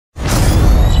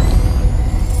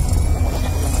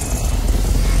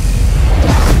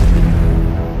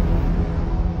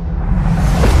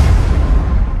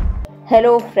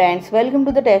Hello friends, welcome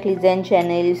to the Tech Legend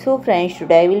channel. So friends,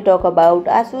 today I will talk about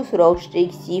ASUS ROG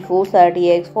STRIX GeForce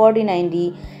RTX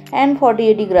 4090 and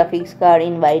 4080 graphics card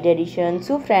in white edition.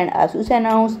 So friend, ASUS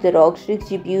announced the ROG STRIX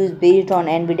GPUs based on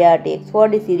NVIDIA RTX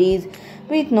 40 series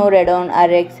with no Radeon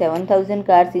RX 7000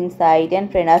 cards inside. And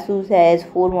friend, ASUS has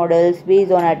 4 models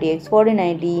based on RTX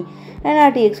 4090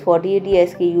 and RTX 4080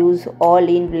 SKUs, all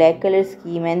in black color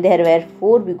scheme, and there were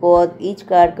 4 because each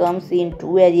card comes in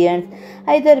 2 variants,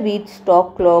 either with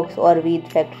stock clocks or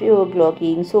with factory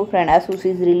overclocking. So friend, ASUS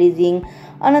is releasing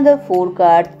another 4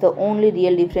 cards, the only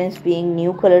real difference being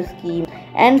new color scheme.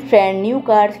 And friend, new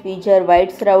cards feature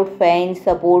white shroud fans,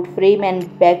 support frame and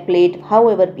backplate,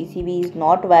 however PCB is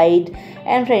not white.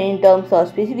 And friend, in terms of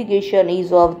specification,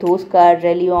 each of those cards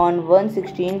rely on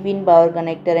 116-pin power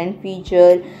connector and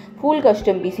feature full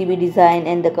custom PCB design,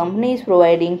 and the company is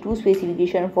providing 2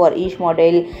 specifications for each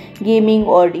model, gaming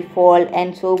or default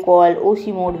and so-called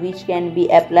OC mode, which can be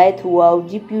applied throughout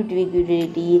GPU tweak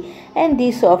utility. And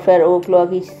this software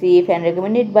overclock is safe and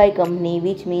recommended by company,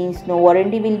 which means no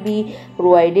warranty will be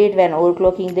provided when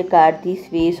overclocking the card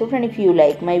this way. So friend, if you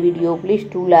like my video, please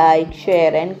do like,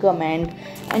 share and comment,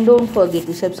 and don't forget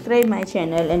to subscribe my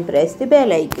channel and press the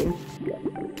bell icon.